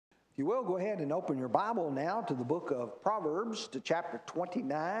you will, go ahead and open your Bible now to the book of Proverbs, to chapter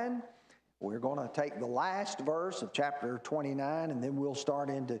 29. We're going to take the last verse of chapter 29, and then we'll start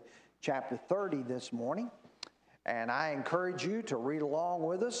into chapter 30 this morning. And I encourage you to read along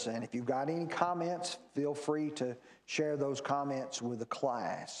with us, and if you've got any comments, feel free to share those comments with the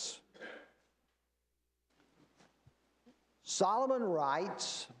class. Solomon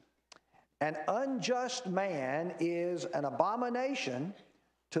writes, "An unjust man is an abomination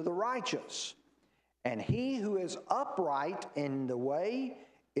to the righteous, and he who is upright in the way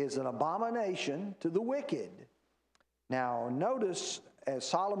is an abomination to the wicked." Now, notice as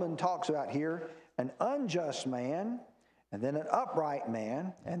Solomon talks about here, an unjust man, and then an upright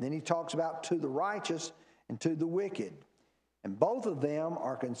man, and then he talks about to the righteous and to the wicked. And both of them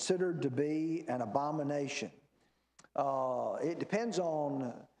are considered to be an abomination. It depends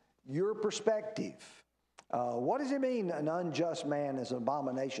on your perspective. What does it mean an unjust man is an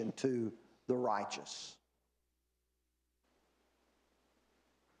abomination to the righteous?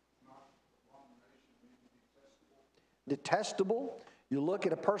 Detestable. You look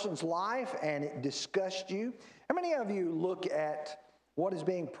at a person's life and it disgusts you. How many of you look at what is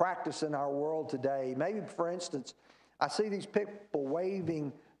being practiced in our world today? Maybe, for instance, I see these people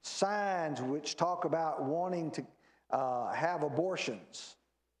waving signs which talk about wanting to have abortions.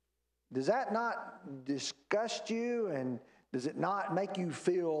 Does that not disgust you, and does it not make you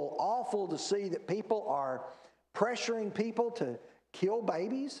feel awful to see that people are pressuring people to kill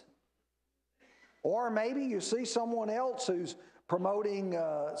babies? Or maybe you see someone else who's promoting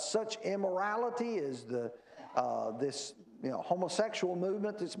such immorality as this homosexual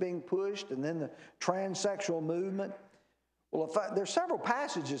movement that's being pushed, and then the transsexual movement. Well, there's several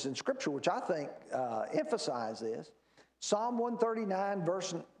passages in Scripture which I think emphasize this. Psalm 139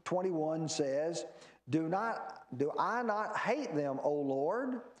 verse 21 says, Do I not hate them, O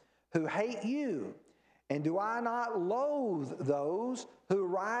Lord, who hate you? And do I not loathe those who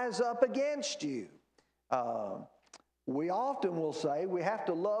rise up against you? We often will say we have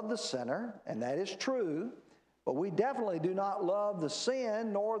to love the sinner, and that is true, but we definitely do not love the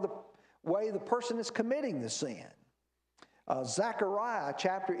sin nor the way the person is committing the sin. Zechariah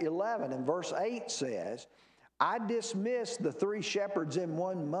chapter 11 and verse 8 says, I dismissed the 3 shepherds in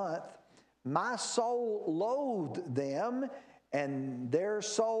 1 month. My soul loathed them, and their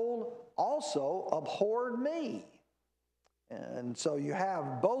soul also abhorred me. And so you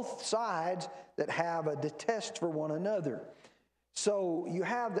have both sides that have a detest for one another. So you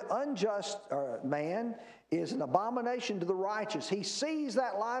have the unjust man is an abomination to the righteous. He sees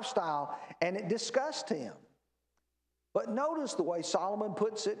that lifestyle and it disgusts him. But notice the way Solomon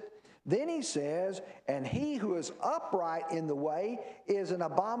puts it. Then he says, and he who is upright in the way is an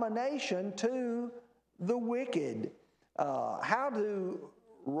abomination to the wicked. How do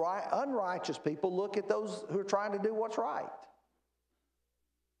unrighteous people look at those who are trying to do what's right?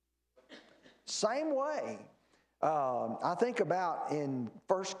 Same way. I think about in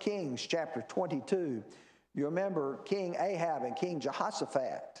 1 Kings chapter 22, you remember King Ahab and King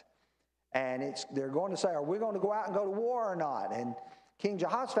Jehoshaphat. And they're going to say, are we going to go out and go to war or not? And King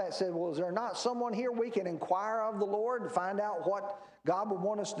Jehoshaphat said, well, is there not someone here we can inquire of the Lord to find out what God would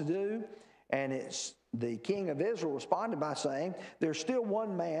want us to do? And the king of Israel responded by saying, there's still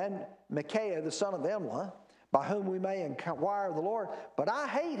one man, Micaiah, the son of Imlah, by whom we may inquire of the Lord, but I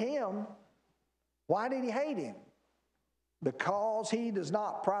hate him. Why did he hate him? Because he does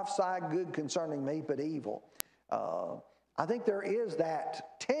not prophesy good concerning me, but evil. I think there is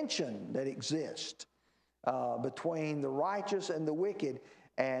that tension that exists between the righteous and the wicked,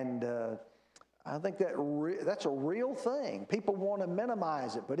 and I think that's a real thing. People want to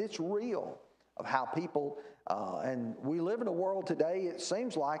minimize it, but it's real of how people, and we live in a world today, it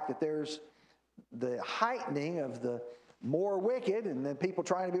seems like that there's the heightening of the more wicked and then people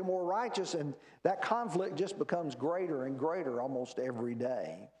trying to be more righteous, and that conflict just becomes greater and greater almost every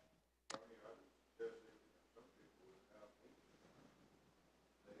day.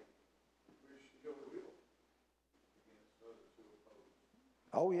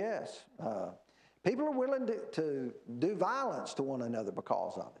 Oh, yes. People are willing to do violence to one another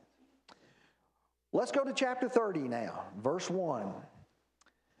because of it. Let's go to chapter 30 now, verse 1.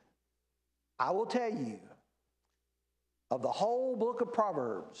 I will tell you, of the whole book of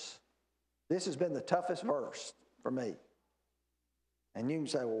Proverbs, this has been the toughest verse for me. And you can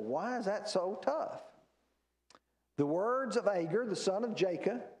say, well, why is that so tough? The words of Agur, the son of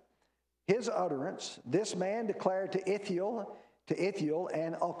Jacob, his utterance, this man declared to Ithiel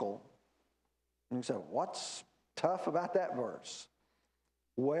and Ucal. And you say, what's tough about that verse?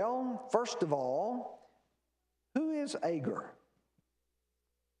 Well, first of all, who is Agur?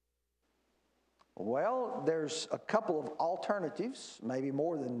 Well, there's a couple of alternatives, maybe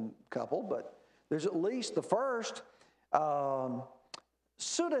more than a couple, but there's at least the first.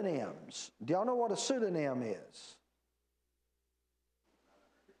 Pseudonyms. Do y'all know what a pseudonym is?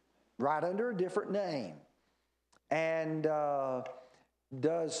 Right under a different name. And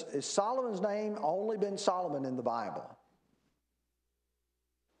is Solomon's name only been Solomon in the Bible?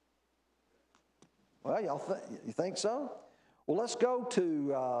 Well, you think so? Well, let's go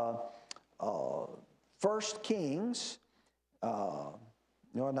to 1 Kings. No,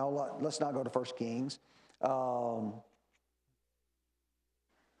 let's not go to 1 Kings.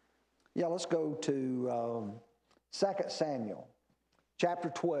 Let's go to 2 Samuel chapter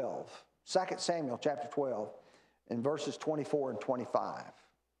 12. 2 Samuel chapter 12 in verses 24 and 25.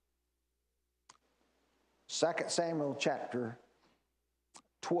 2 Samuel chapter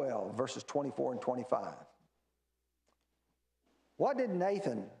 12, verses 24 and 25. What did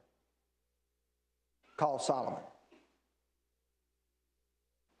Nathan call Solomon?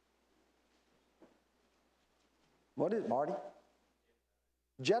 What is it, Marty?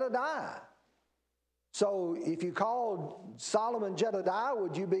 Jedediah. So if you called Solomon Jedediah,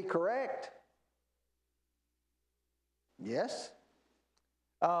 would you be correct? Yes.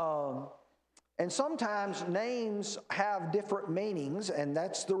 And sometimes names have different meanings, and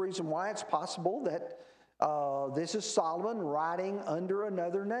that's the reason why it's possible that this is Solomon writing under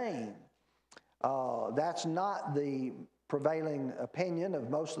another name. That's not the prevailing opinion of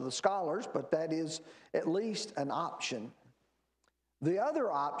most of the scholars, but that is at least an option. The other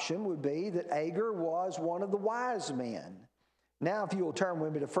option would be that Agur was one of the wise men. Now, if you will turn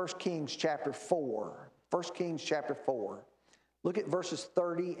with me to 1 Kings chapter 4. 1 Kings chapter 4. Look at verses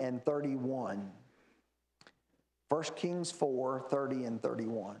 30 and 31. 1 Kings 4, 30 and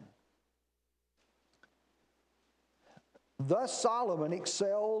 31. Thus Solomon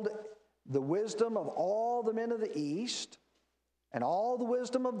excelled the wisdom of all the men of the East and all the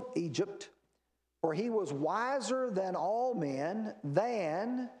wisdom of Egypt, for he was wiser than all men,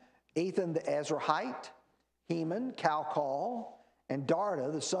 than Ethan the Ezrahite, Heman, Calcol, and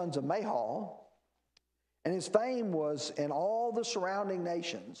Darda, the sons of Mahal. And his fame was in all the surrounding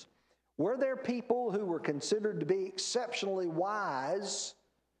nations. Were there people who were considered to be exceptionally wise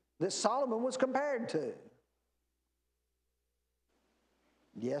that Solomon was compared to?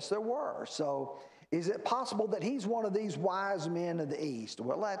 Yes, there were. So is it possible that he's one of these wise men of the East?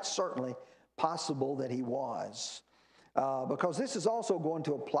 Well, that's certainly possible that he was. Because this is also going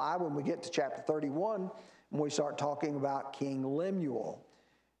to apply when we get to chapter 31, when we start talking about King Lemuel.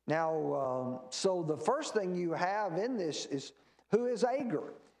 Now, so the first thing you have in this is, who is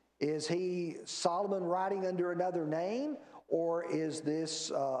Agur? Is he Solomon writing under another name, or is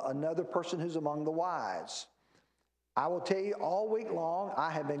this another person who's among the wise? I will tell you, all week long, I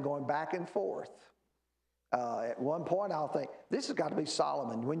have been going back and forth. At one point, I'll think, this has got to be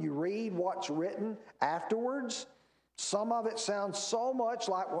Solomon. When you read what's written afterwards, some of it sounds so much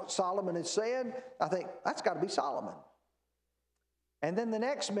like what Solomon has said, I think, that's got to be Solomon. And then the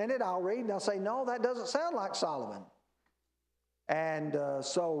next minute, I'll read and I'll say, no, that doesn't sound like Solomon. And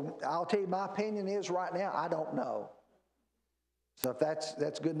so I'll tell you, my opinion is right now, I don't know. So if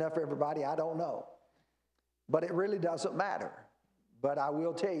that's good enough for everybody, I don't know. But it really doesn't matter. But I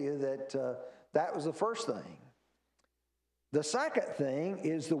will tell you that that was the first thing. The second thing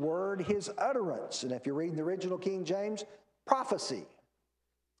is the word, his utterance. And if you're reading the original King James, prophecy.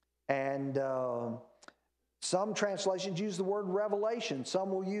 And some translations use the word revelation. Some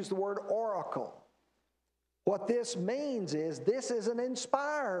will use the word oracle. What this means is this is an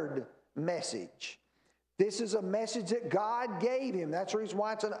inspired message. This is a message that God gave him. That's the reason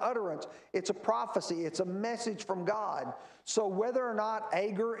why it's an utterance. It's a prophecy. It's a message from God. So whether or not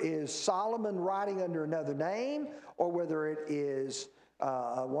Agur is Solomon writing under another name, or whether it is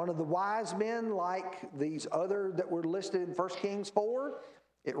one of the wise men like these other that were listed in 1 Kings 4,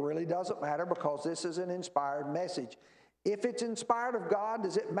 it really doesn't matter, because this is an inspired message. If it's inspired of God,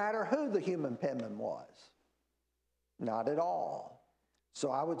 does it matter who the human penman was? Not at all. So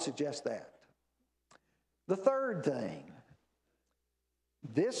I would suggest that. The third thing,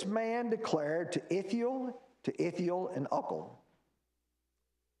 this man declared to Ithiel and Ucal.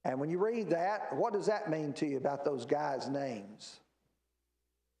 And when you read that, what does that mean to you about those guys' names?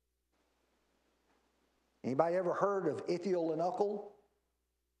 Anybody ever heard of Ithiel and Ucal?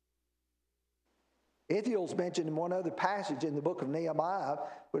 Ithiel's mentioned in one other passage in the book of Nehemiah,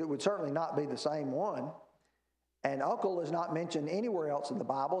 but it would certainly not be the same one. And Ucal is not mentioned anywhere else in the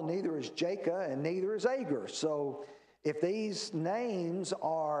Bible, neither is Jacob and neither is Agur. So if these names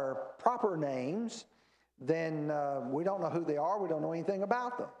are proper names, then we don't know who they are. We don't know anything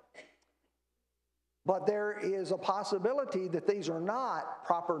about them. But there is a possibility that these are not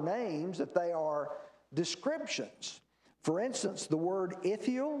proper names, that they are descriptions. For instance, the word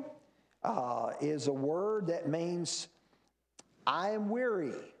Ithiel is a word that means I am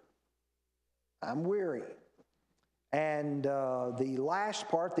weary. I'm weary. And the last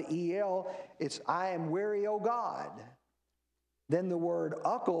part, the EL, it's I am weary, O God. Then the word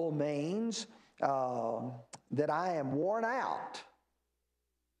uckle means that I am worn out.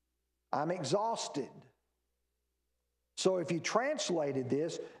 I'm exhausted. So if you translated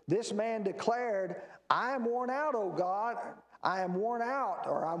this man declared, I am worn out, O God. I am worn out.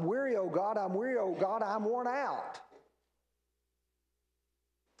 Or I'm weary, O God. I'm weary, O God. I'm worn out.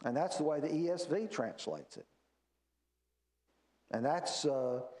 And that's the way the ESV translates it. And that's,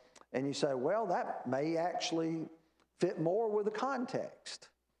 and you say, well, that may actually fit more with the context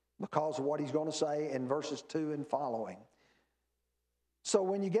because of what he's going to say in verses 2 and following. So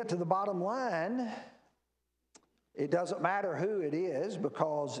when you get to the bottom line, it doesn't matter who it is,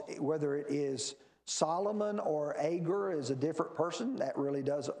 because whether it is Solomon or Agur is a different person, that really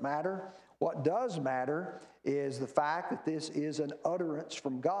doesn't matter. What does matter is the fact that this is an utterance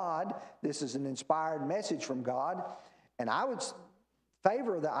from God. This is an inspired message from God. And I would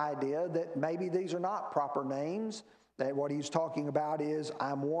favor the idea that maybe these are not proper names, that what he's talking about is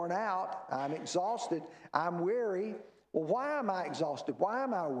I'm worn out, I'm exhausted, I'm weary. Well, why am I exhausted? Why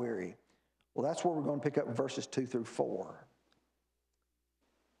am I weary? Well, that's where we're going to pick up in verses 2 through 4.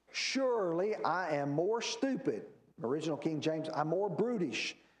 Surely I am more stupid, original King James, I'm more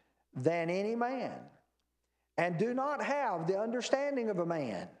brutish than any man, and do not have the understanding of a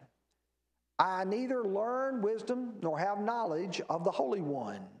man. I neither learn wisdom nor have knowledge of the Holy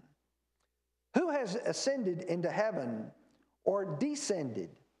One. Who has ascended into heaven or descended?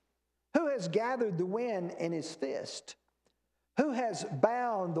 Who has gathered the wind in his fist? Who has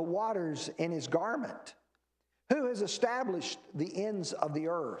bound the waters in his garment? Who has established the ends of the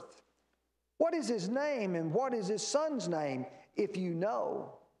earth? What is his name and what is his son's name, if you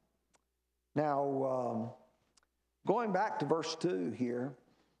know? Now, going back to verse 2 here,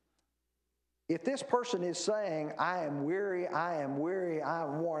 if this person is saying, I am weary, I am weary, I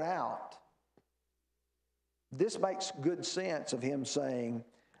am worn out, this makes good sense of him saying,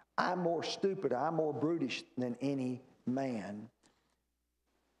 I'm more stupid, I'm more brutish than any man.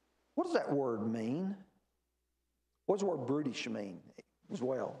 What does that word mean? What does the word brutish mean as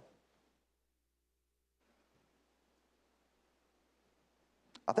well?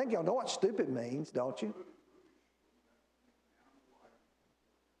 I think y'all know what stupid means, don't you?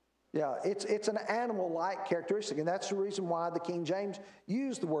 Yeah, it's an animal-like characteristic, and that's the reason why the King James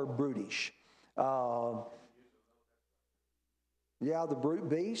used the word brutish. Yeah, the brute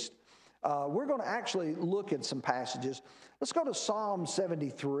beast. We're going to actually look at some passages. Let's go to Psalm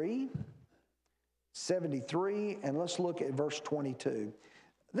 73. 73, and let's look at verse 22.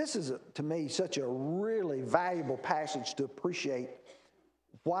 This is, to me, such a really valuable passage to appreciate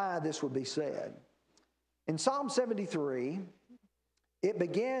why this would be said. In Psalm 73, it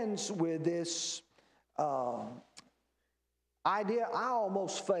begins with this idea. I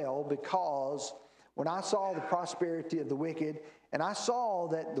almost fell because when I saw the prosperity of the wicked, and I saw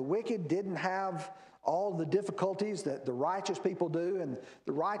that the wicked didn't have all the difficulties that the righteous people do, and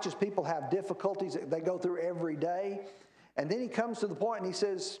the righteous people have difficulties that they go through every day. And then he comes to the point and he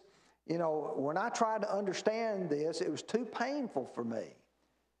says, you know, when I tried to understand this, it was too painful for me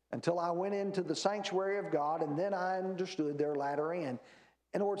until I went into the sanctuary of God, and then I understood their latter end.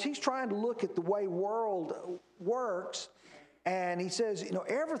 In other words, he's trying to look at the way world works, and he says, you know,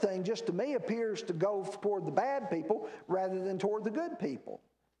 everything just to me appears to go toward the bad people rather than toward the good people.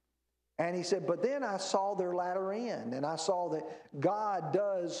 And he said, but then I saw their latter end, and I saw that God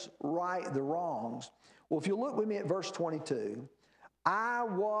does right the wrongs. Well, if you look with me at verse 22, I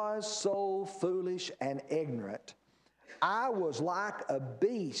was so foolish and ignorant. I was like a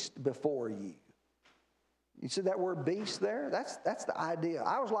beast before you. You see that word beast there? That's the idea.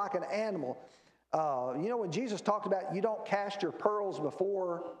 I was like an animal. You know, when Jesus talked about you don't cast your pearls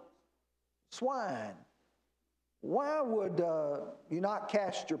before swine, why would you not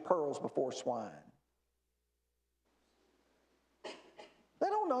cast your pearls before swine? They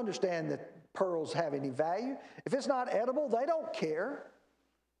don't understand that pearls have any value. If it's not edible, they don't care.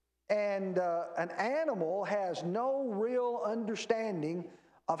 And an animal has no real understanding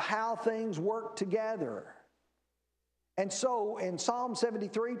of how things work together. And so in Psalm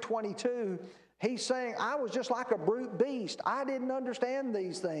 73, 22, he's saying, I was just like a brute beast. I didn't understand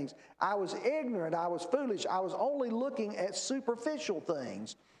these things. I was ignorant. I was foolish. I was only looking at superficial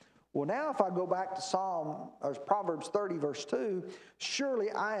things. Well, now if I go back to Proverbs 30, verse 2,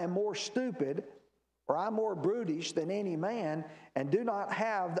 surely I am more stupid For I'm more brutish than any man, and do not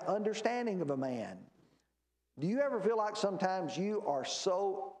have the understanding of a man. Do you ever feel like sometimes you are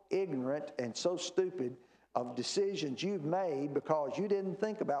so ignorant and so stupid of decisions you've made because you didn't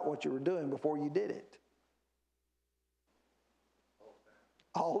think about what you were doing before you did it?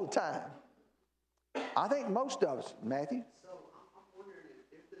 All the time. I think most of us, Matthew. So I'm wondering if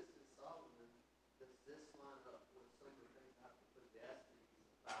this is Solomon, does this line up with some of the things out of Ecclesiastes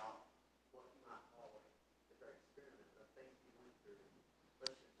about what you might call the great experiment of things he went through?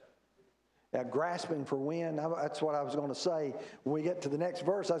 Revelation chapter 2. Now, grasping for wind, that's what I was going to say. When we get to the next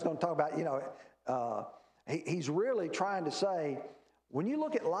verse, I was going to talk about, he's really trying to say, when you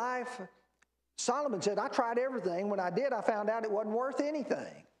look at life, Solomon said, I tried everything. When I did, I found out it wasn't worth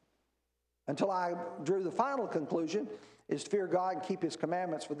anything. Until I drew the final conclusion is to fear God and keep his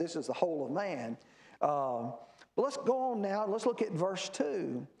commandments, for this is the whole of man. But let's go on now. Let's look at verse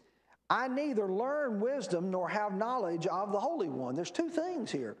 2. I neither learn wisdom nor have knowledge of the Holy One. There's two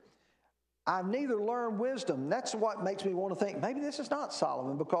things here. I've neither learned wisdom. That's what makes me want to think, maybe this is not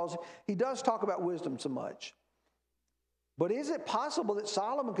Solomon, because he does talk about wisdom so much. But is it possible that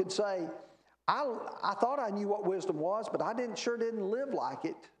Solomon could say, I thought I knew what wisdom was, but I sure didn't live like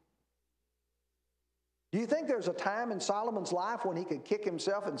it? Do you think there's a time in Solomon's life when he could kick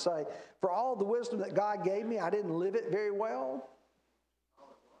himself and say, for all the wisdom that God gave me, I didn't live it very well?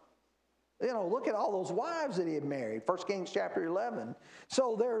 Look at all those wives that he had married, 1 Kings chapter 11.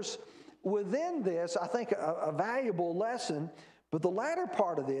 So there's, within this, I think, a valuable lesson. But the latter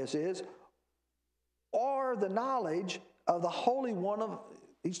part of this is, or the knowledge of the Holy One of,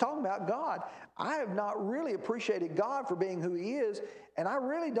 he's talking about God. I have not really appreciated God for being who he is, and I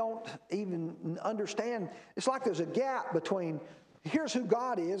really don't even understand. It's like there's a gap between here's who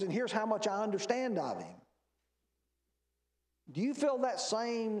God is and here's how much I understand of him. Do you feel that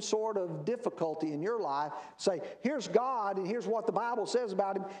same sort of difficulty in your life? Say, here's God, and here's what the Bible says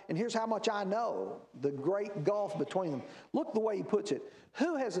about him, and here's how much I know. The great gulf between them. Look the way he puts it.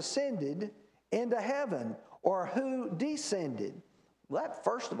 Who has ascended into heaven, or who descended? Well, that,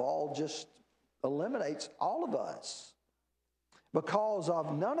 first of all, just eliminates all of us, because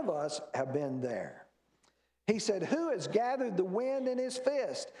of none of us have been there. He said, who has gathered the wind in his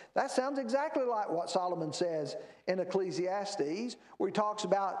fist? That sounds exactly like what Solomon says in Ecclesiastes, where he talks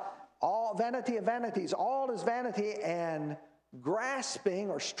about all vanity of vanities, all is vanity and grasping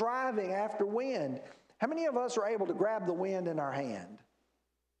or striving after wind. How many of us are able to grab the wind in our hand?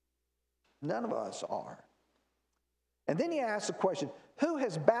 None of us are. And then he asks the question, who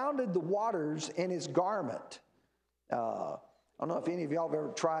has bounded the waters in his garment? I don't know if any of y'all have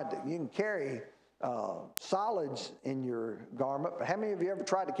ever tried to, you can carry solids in your garment, but how many of you ever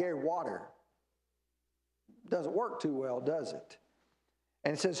tried to carry water? Doesn't work too well, does it?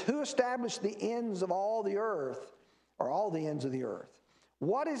 And it says, who established the ends of all the earth, or all the ends of the earth?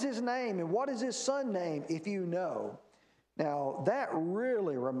 What is his name, and what is his son's name, if you know? Now, that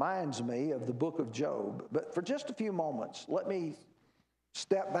really reminds me of the book of Job, but for just a few moments, let me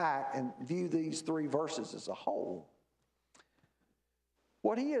step back and view these three verses as a whole.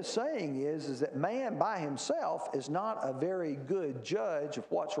 What he is saying is that man by himself is not a very good judge of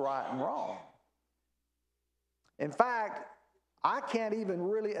what's right and wrong. In fact, I can't even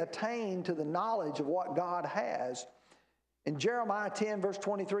really attain to the knowledge of what God has. In Jeremiah 10, verse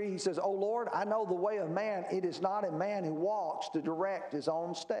 23, he says, O Lord, I know the way of man. It is not in man who walks to direct his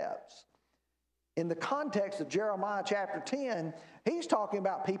own steps. In the context of Jeremiah chapter 10, he's talking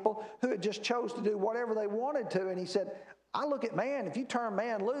about people who had just chose to do whatever they wanted to. And he said, I look at man, if you turn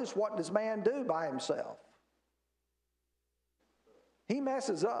man loose, what does man do by himself? He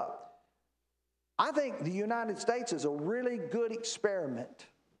messes up. I think the United States is a really good experiment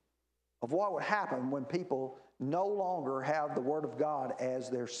of what would happen when people no longer have the Word of God as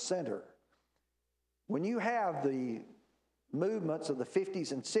their center. When you have the movements of the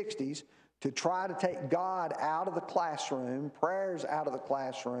 50s and 60s to try to take God out of the classroom, prayers out of the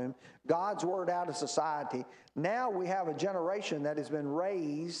classroom, God's Word out of society, now we have a generation that has been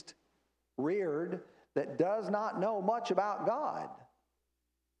reared, that does not know much about God.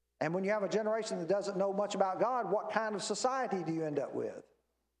 And when you have a generation that doesn't know much about God, what kind of society do you end up with?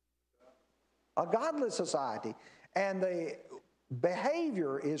 A godless society. And the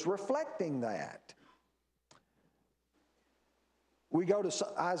behavior is reflecting that. We go to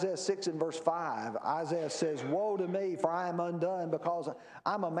Isaiah 6 and verse 5. Isaiah says, woe to me, for I am undone, because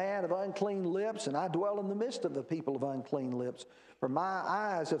I'm a man of unclean lips, and I dwell in the midst of the people of unclean lips. For my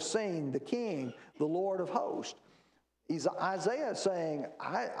eyes have seen the King, the Lord of hosts. Isaiah is saying,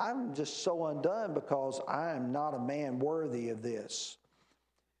 I'm just so undone because I am not a man worthy of this.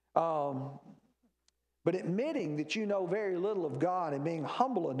 But admitting that you know very little of God and being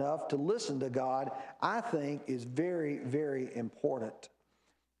humble enough to listen to God, I think, is very, very important.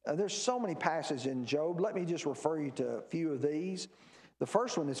 There's so many passages in Job. Let me just refer you to a few of these. The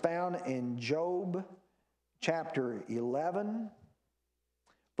first one is found in Job chapter 11,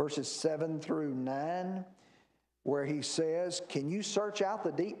 verses 7 through 9, where he says, "Can you search out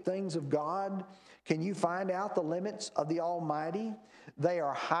the deep things of God? Can you find out the limits of the Almighty? They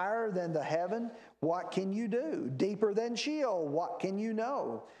are higher than the heaven. What can you do? Deeper than Sheol. What can you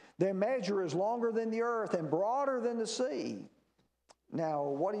know? Their measure is longer than the earth and broader than the sea."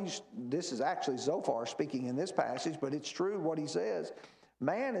 Now, this is actually Zophar speaking in this passage, but it's true what he says.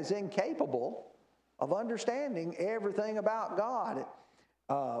 Man is incapable of understanding everything about God.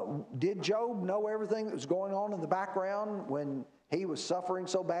 Did Job know everything that was going on in the background when he was suffering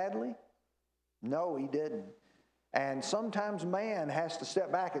so badly? No, he didn't. And sometimes man has to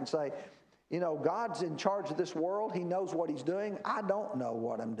step back and say, you know, God's in charge of this world. He knows what he's doing. I don't know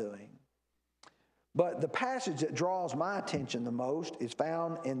what I'm doing. But the passage that draws my attention the most is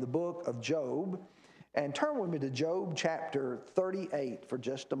found in the book of Job. And turn with me to Job chapter 38 for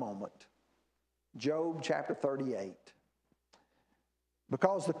just a moment. Job chapter 38.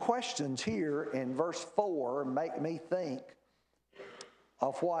 Because the questions here in verse 4 make me think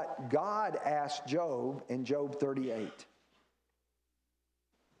of what God asked Job in Job 38.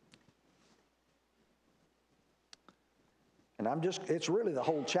 And it's really the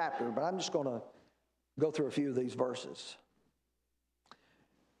whole chapter, but I'm just going to go through a few of these verses.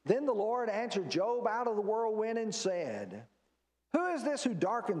 Then the Lord answered Job out of the whirlwind and said, "Who is this who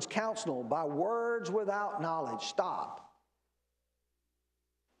darkens counsel by words without knowledge?" Stop.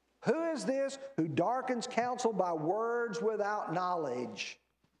 Who is this who darkens counsel by words without knowledge?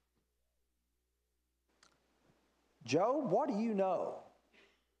 Job, what do you know?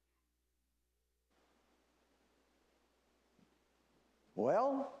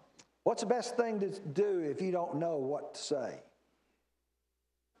 Well, what's the best thing to do if you don't know what to say?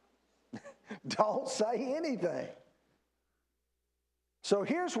 Don't say anything. So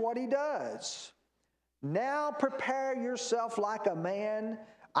here's what he does. "Now prepare yourself like a man.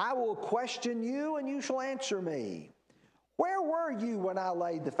 I will question you, and you shall answer me. Where were you when I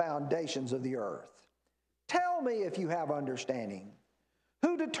laid the foundations of the earth? Tell me if you have understanding.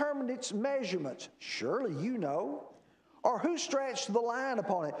 Who determined its measurements? Surely you know. Or who stretched the line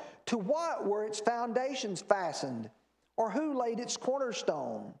upon it? To what were its foundations fastened? Or who laid its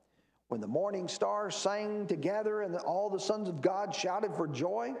cornerstone? When the morning stars sang together and all the sons of God shouted for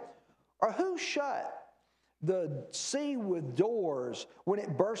joy? Or who shut the sea with doors when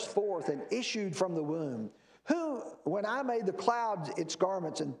it burst forth and issued from the womb? Who, when I made the clouds its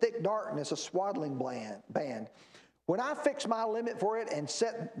garments and thick darkness a swaddling band? When I fixed my limit for it and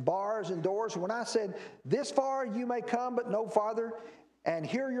set bars and doors, when I said, this far you may come, but no farther, and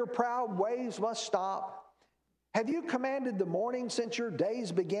here your proud waves must stop. Have you commanded the morning since your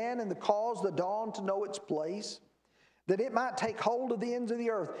days began and caused the dawn to know its place, that it might take hold of the ends of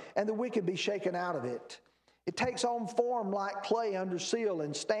the earth and the wicked be shaken out of it? It takes on form like clay under seal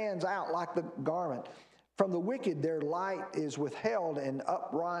and stands out like the garment. From the wicked their light is withheld and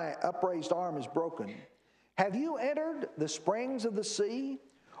upraised arm is broken. Have you entered the springs of the sea?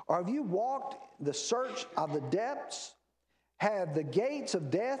 Or have you walked the search of the depths? Have the gates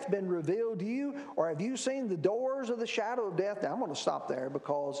of death been revealed to you? Or have you seen the doors of the shadow of death? Now I'm going to stop there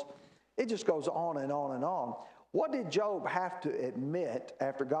because it just goes on and on and on. What did Job have to admit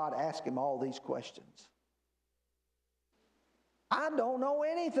after God asked him all these questions? I don't know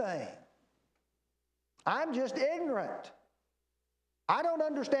anything. I'm just ignorant. I don't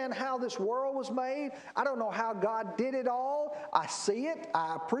understand how this world was made. I don't know how God did it all. I see it,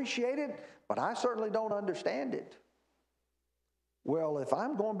 I appreciate it, but I certainly don't understand it. Well, if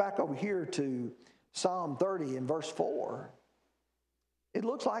I'm going back over here to Psalm 30 in verse 4, it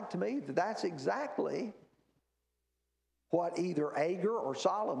looks like to me that that's exactly what either Agur or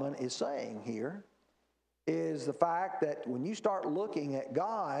Solomon is saying here, is the fact that when you start looking at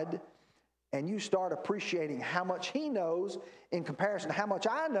God and you start appreciating how much He knows in comparison to how much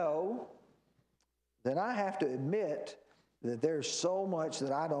I know, then I have to admit that there's so much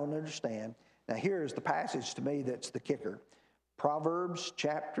that I don't understand. Now here's the passage to me that's the kicker. Proverbs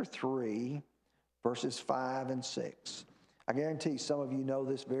chapter 3, verses 5 and 6. I guarantee some of you know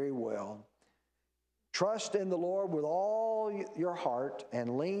this very well. Trust in the Lord with all your heart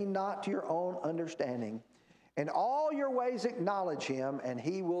and lean not to your own understanding. In all your ways acknowledge Him, and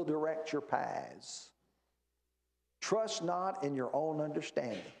He will direct your paths. Trust not in your own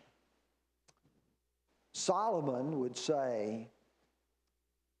understanding. Solomon would say,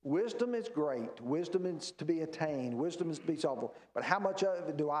 Wisdom is great. Wisdom is to be attained. Wisdom is to be sought for. But how much of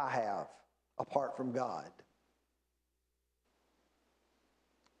it do I have apart from God?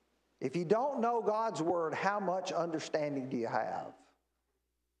 If you don't know God's word, how much understanding do you have?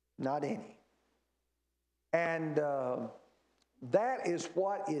 Not any. And that is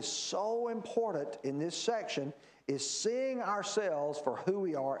what is so important in this section, is seeing ourselves for who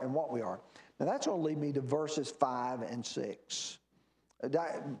we are and what we are. Now that's going to lead me to verses 5 and 6.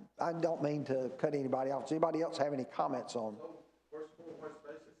 I don't mean to cut anybody off. Does anybody else have any comments on? So, verse 4, what's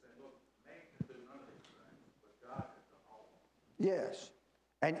basically saying, look, man can do none of these things, but God has done all of them. Yes.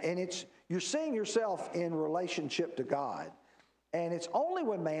 And it's, you're seeing yourself in relationship to God. And it's only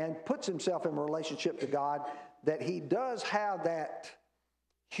when man puts himself in relationship to God that he does have that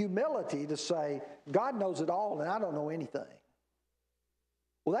humility to say, God knows it all and I don't know anything.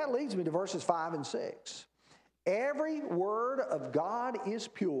 Well, that leads me to verses 5 and 6. Every word of God is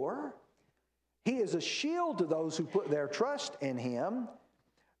pure. He is a shield to those who put their trust in him.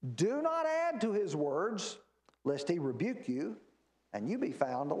 Do not add to his words, lest he rebuke you, and you be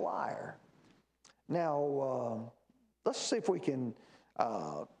found a liar. Now, let's see if we can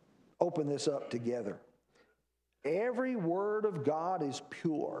open this up together. Every word of God is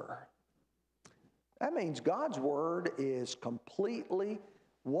pure. That means God's word is completely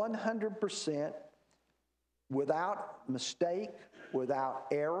 100% without mistake, without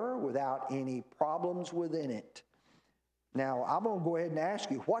error, without any problems within it. Now, I'm going to go ahead and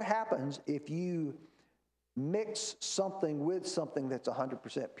ask you, what happens if you mix something with something that's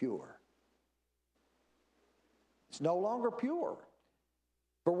 100% pure? It's no longer pure.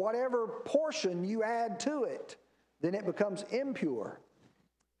 For whatever portion you add to it, then it becomes impure.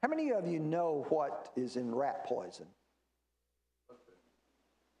 How many of you know what is in rat poison?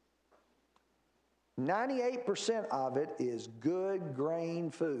 98% of it is good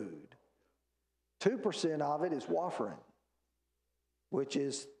grain food. 2% of it is warfarin, which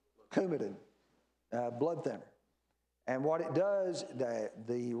is Coumadin, blood thinner. And what it does,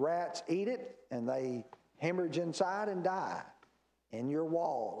 the rats eat it and they hemorrhage inside and die in your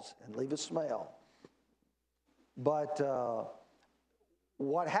walls and leave a smell. But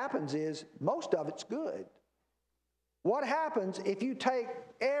what happens is most of it's good. What happens if you take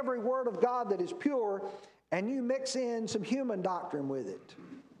every word of God that is pure and you mix in some human doctrine with it?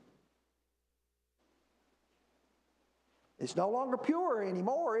 It's no longer pure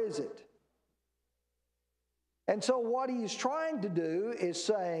anymore, is it? And so what he's trying to do is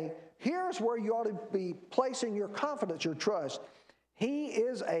say, here's where you ought to be placing your confidence, your trust. He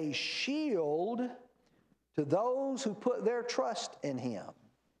is a shield to those who put their trust in him.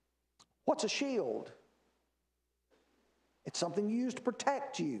 What's a shield? It's something you use to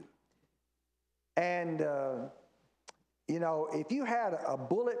protect you. And, if you had a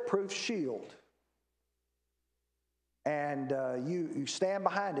bulletproof shield and you stand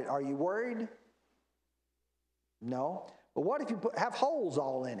behind it, are you worried? No. But what if you have holes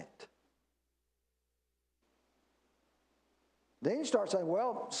all in it? Then you start saying,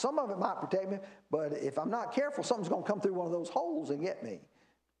 well, some of it might protect me, but if I'm not careful, something's going to come through one of those holes and get me.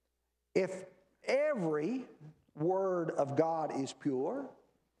 If every word of God is pure,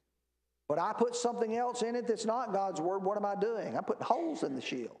 but I put something else in it that's not God's word, what am I doing? I'm putting holes in the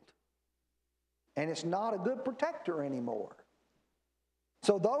shield. And it's not a good protector anymore.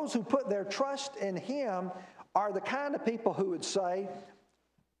 So those who put their trust in him are the kind of people who would say,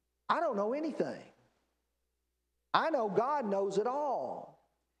 I don't know anything. I know God knows it all.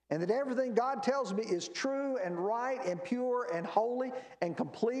 And that everything God tells me is true and right and pure and holy and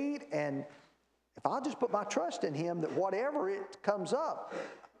complete. And if I'll just put my trust in him, that whatever it comes up,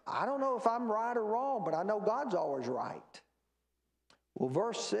 I don't know if I'm right or wrong, but I know God's always right. Well,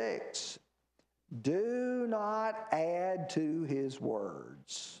 verse 6, do not add to his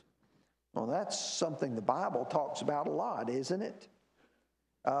words. Well, that's something the Bible talks about a lot, isn't it?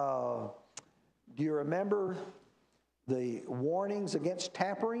 Do you remember the warnings against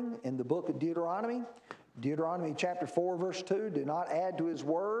tampering in the book of Deuteronomy? Deuteronomy chapter 4, verse 2, do not add to his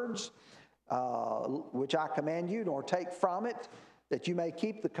words, which I command you, nor take from it, that you may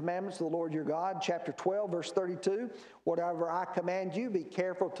keep the commandments of the Lord your God. Chapter 12, verse 32, whatever I command you, be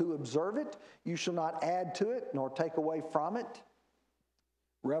careful to observe it. You shall not add to it, nor take away from it.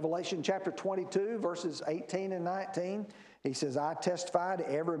 Revelation chapter 22, verses 18 and 19, he says, I testify to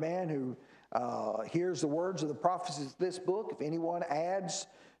every man who hears the words of the prophecies of this book. If anyone adds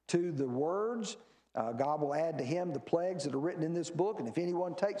to the words, God will add to him the plagues that are written in this book. And if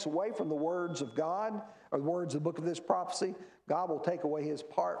anyone takes away from the words of God, or the words of the book of this prophecy, God will take away his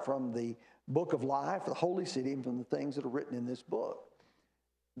part from the book of life, the holy city, and from the things that are written in this book.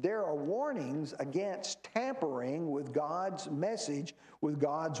 there are warnings against tampering with God's message, with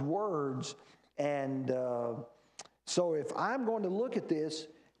God's words. And so if I'm going to look at this,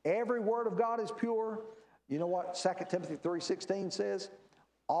 every word of God is pure. You know what 2 Timothy 3:16 says?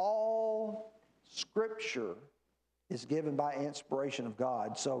 All Scripture is given by inspiration of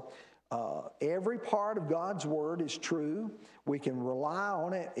God. So every part of God's Word is true. We can rely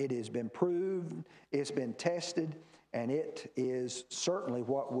on it. It has been proved. It's been tested. And it is certainly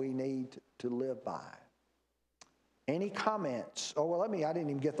what we need to live by. Any comments? Oh, well, I didn't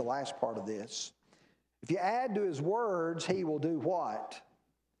even get the last part of this. If you add to his words, he will do what?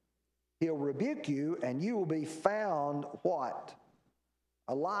 He'll rebuke you, and you will be found what?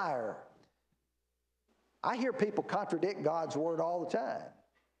 A liar. I hear people contradict God's word all the time.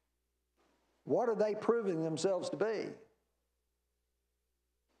 What are they proving themselves to be?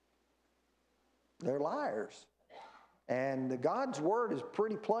 They're liars. And God's word is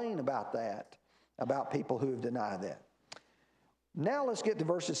pretty plain about that, about people who have denied that. Now let's get to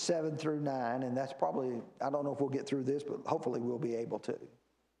verses 7 through 9, and that's probably, I don't know if we'll get through this, but hopefully we'll be able to.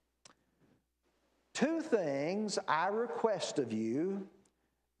 2 things I request of you,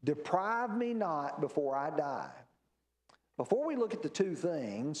 deprive me not before I die. Before we look at the 2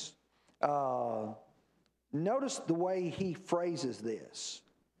 things, notice the way he phrases this.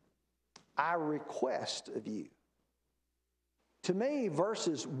 I request of you. To me,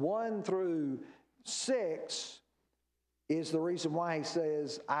 verses 1 through 6 is the reason why he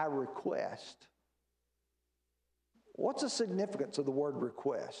says, I request. What's the significance of the word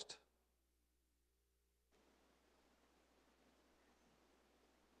request?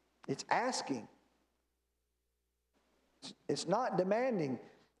 It's asking. It's not demanding.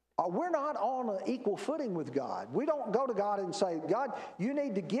 We're not on an equal footing with God. We don't go to God and say, God, you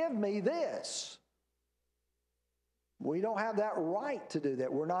need to give me this. We don't have that right to do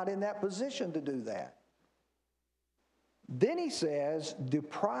that. We're not in that position to do that. Then he says,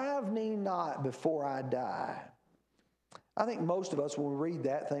 deprive me not before I die. I think most of us, when we read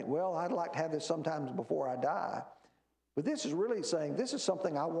that, think, well, I'd like to have this sometimes before I die. But this is really saying, this is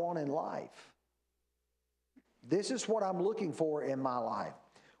something I want in life. This is what I'm looking for in my life.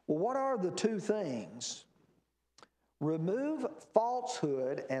 Well, what are the 2 things? Remove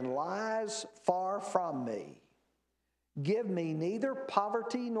falsehood and lies far from me. Give me neither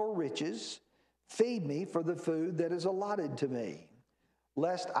poverty nor riches. Feed me for the food that is allotted to me,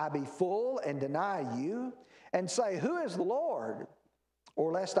 lest I be full and deny you and say, who is the Lord?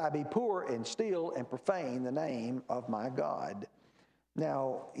 Or lest I be poor and steal and profane the name of my God.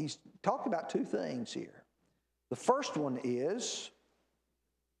 Now, he's talking about 2 things here. The first one is,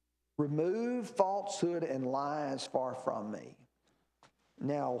 remove falsehood and lies far from me.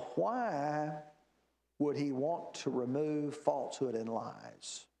 Now, why would he want to remove falsehood and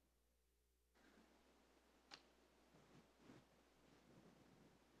lies?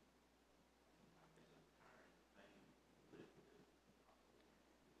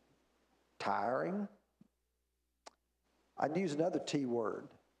 Tiring. I'd use another T word.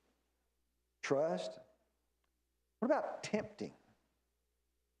 Trust. What about tempting?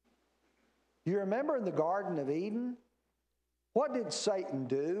 You remember in the Garden of Eden, what did Satan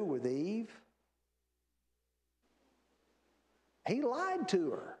do with Eve? He lied to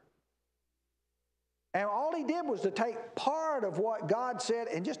her. And all he did was to take part of what God said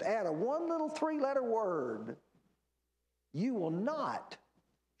and just add a one little 3-letter word. You will not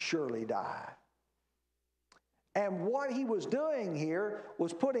surely die. And what he was doing here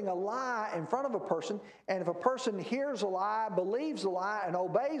was putting a lie in front of a person, and if a person hears a lie, believes a lie, and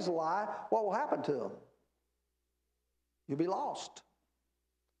obeys a lie, what will happen to them? You'll be lost.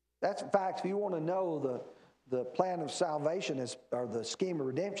 That's, in fact, if you want to know the plan of salvation or the scheme of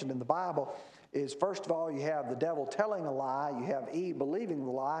redemption in the Bible, is first of all you have the devil telling a lie, you have Eve believing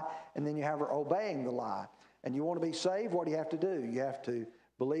the lie, and then you have her obeying the lie. And you want to be saved, what do you have to do? You have to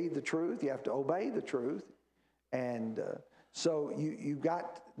believe the truth, you have to obey the truth. And so you've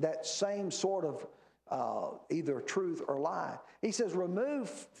got that same sort of either truth or lie. He says, remove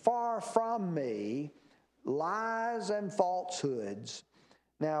far from me lies and falsehoods.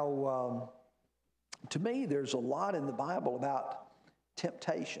 Now, to me, there's a lot in the Bible about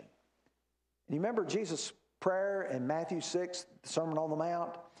temptation. And you remember Jesus' prayer in Matthew 6, the Sermon on the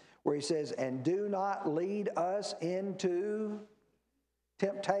Mount, where he says, and do not lead us into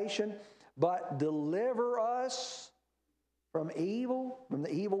temptation, but deliver us from evil, from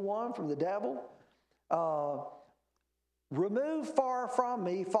the evil one, from the devil. Remove far from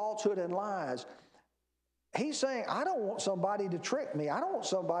me falsehood and lies. He's saying, I don't want somebody to trick me. I don't want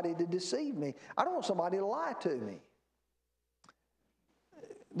somebody to deceive me. I don't want somebody to lie to me.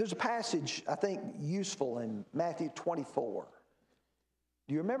 There's a passage I think useful in Matthew 24.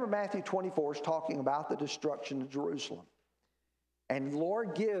 Do you remember Matthew 24 is talking about the destruction of Jerusalem? And the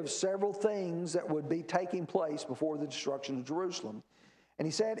Lord gives several things that would be taking place before the destruction of Jerusalem. And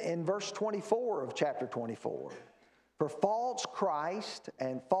he said in verse 24 of chapter 24, for false Christ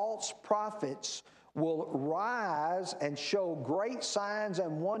and false prophets will rise and show great signs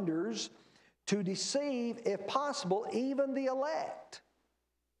and wonders to deceive, if possible, even the elect.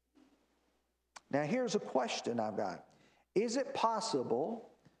 Now here's a question I've got. Is it possible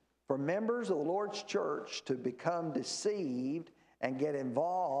for members of the Lord's church to become deceived and get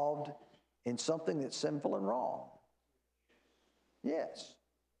involved in something that's sinful and wrong? Yes.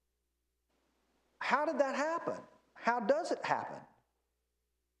 How did that happen? How does it happen?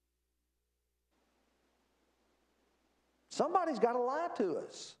 Somebody's got to lie to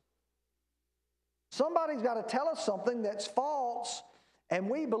us. Somebody's got to tell us something that's false, and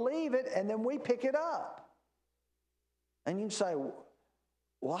we believe it, and then we pick it up. And you say,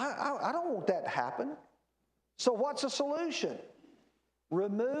 well, I don't want that to happen. So what's the solution?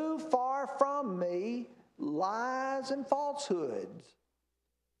 Remove far from me lies and falsehoods.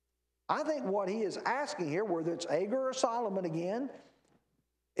 I think what he is asking here, whether it's Agur or Solomon again,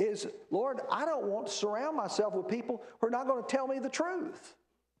 is, Lord, I don't want to surround myself with people who are not going to tell me the truth.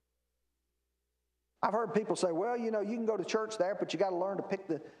 I've heard people say, well, you can go to church there, but you got to learn to pick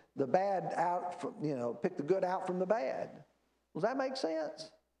the bad out, pick the good out from the bad. Does that make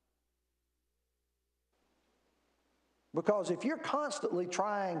sense? Because if you're constantly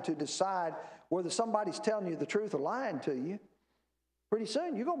trying to decide whether somebody's telling you the truth or lying to you, pretty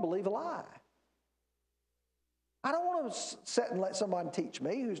soon you're going to believe a lie. I don't want to sit and let somebody teach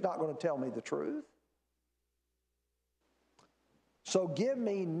me who's not going to tell me the truth. So give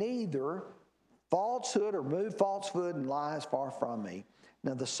me neither falsehood or remove falsehood and lies far from me.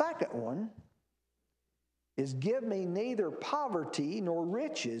 Now the second one is give me neither poverty nor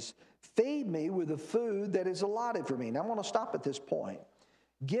riches. Feed me with the food that is allotted for me. Now I'm going to stop at this point.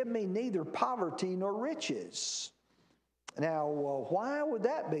 Give me neither poverty nor riches. Now, why would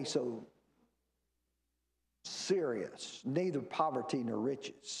that be so serious? Neither poverty nor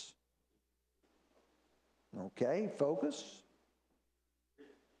riches. Okay, focus.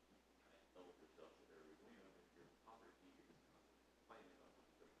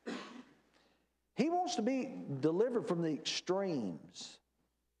 He wants to be delivered from the extremes.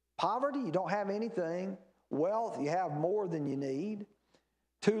 Poverty, you don't have anything. Wealth, you have more than you need.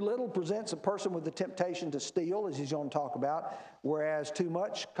 Too little presents a person with the temptation to steal, as he's going to talk about, whereas too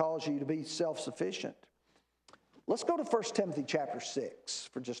much causes you to be self-sufficient. Let's go to 1 Timothy chapter 6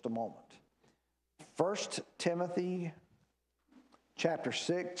 for just a moment. 1 Timothy chapter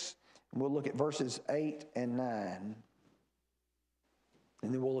 6, and we'll look at verses 8 and 9.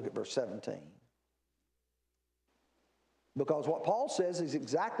 And then we'll look at verse 17. Because what Paul says is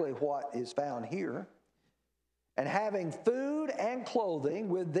exactly what is found here. And having food and clothing,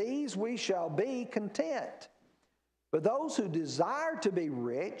 with these we shall be content. But those who desire to be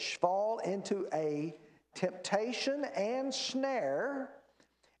rich fall into a temptation and snare,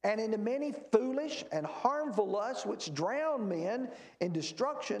 and into many foolish and harmful lusts which drown men in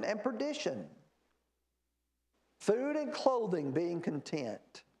destruction and perdition. Food and clothing being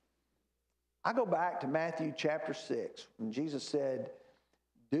content. I go back to Matthew chapter 6 when Jesus said,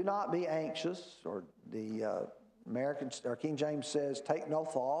 do not be anxious, or the King James says, take no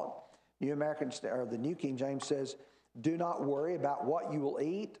thought. The New King James says, do not worry about what you will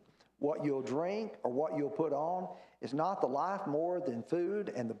eat, what you'll drink, or what you'll put on. Is not the life more than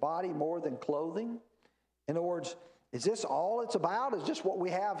food and the body more than clothing? In other words, is this all it's about? Is just what we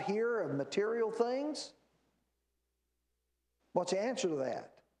have here of material things? What's the answer to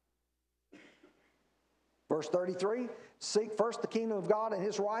that? Verse 33, seek first the kingdom of God and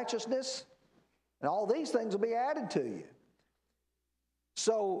his righteousness, and all these things will be added to you.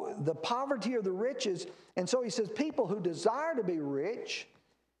 So the poverty or the riches, and so he says people who desire to be rich,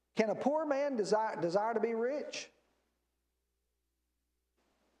 can a poor man desire to be rich?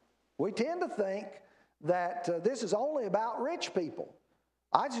 We tend to think that this is only about rich people.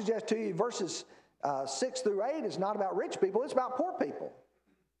 I suggest to you verses 6 through 8 is not about rich people, it's about poor people.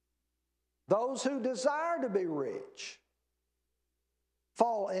 Those who desire to be rich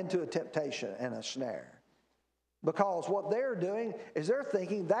fall into a temptation and a snare. Because what they're doing is they're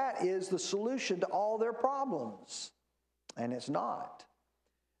thinking that is the solution to all their problems. And it's not.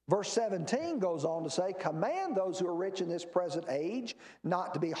 Verse 17 goes on to say, command those who are rich in this present age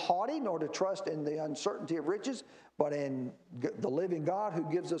not to be haughty, nor to trust in the uncertainty of riches, but in the living God who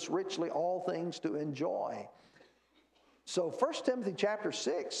gives us richly all things to enjoy. So 1 Timothy chapter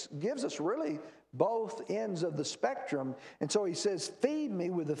 6 gives us really both ends of the spectrum. And so he says, feed me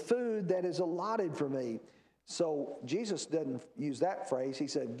with the food that is allotted for me. So Jesus doesn't use that phrase. He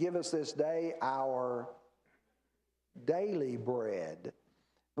said, give us this day our daily bread. In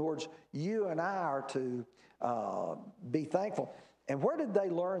other words, you and I are to be thankful. And where did they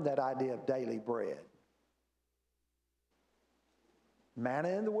learn that idea of daily bread? Manna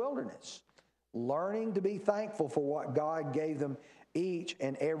in the wilderness. Learning to be thankful for what God gave them each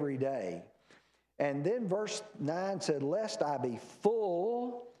and every day. And then verse 9 said, lest I be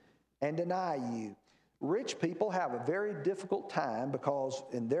full and deny you. Rich people have a very difficult time because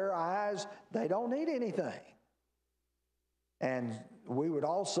in their eyes, they don't need anything. And we would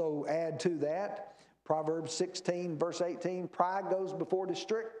also add to that, Proverbs 16, verse 18, pride goes before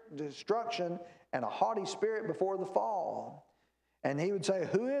destruction and a haughty spirit before the fall. And he would say,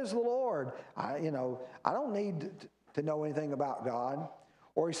 who is the Lord? I don't need to know anything about God.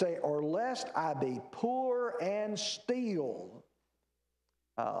 Or he say, or lest I be poor and steal.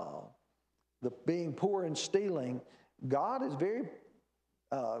 Being poor and stealing, God is very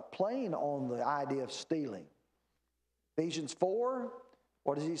plain on the idea of stealing. Ephesians 4,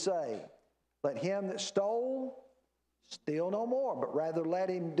 what does he say? Let him that stole steal no more, but rather let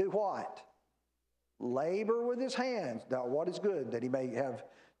him do what? Labor with his hands. Now, what is good that he may have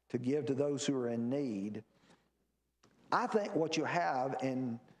to give to those who are in need. I think what you have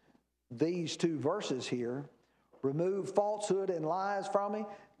in these two verses here, remove falsehood and lies from me.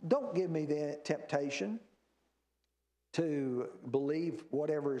 Don't give me the temptation to believe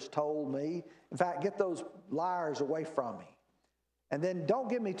whatever is told me. In fact, get those liars away from me. And then don't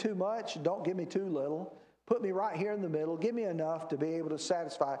give me too much, don't give me too little. Put me right here in the middle. Give me enough to be able to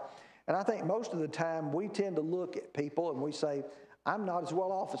satisfy. And I think most of the time we tend to look at people and we say, I'm not as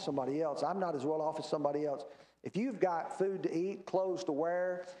well off as somebody else. I'm not as well off as somebody else. If you've got food to eat, clothes to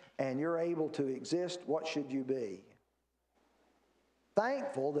wear, and you're able to exist, what should you be?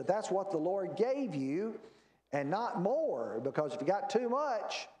 Thankful that that's what the Lord gave you and not more, because if you got too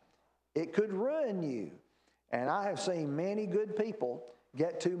much, it could ruin you. And I have seen many good people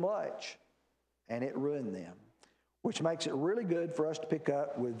get too much and it ruined them, which makes it really good for us to pick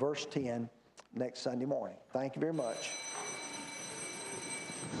up with verse 10 next Sunday morning. Thank you very much.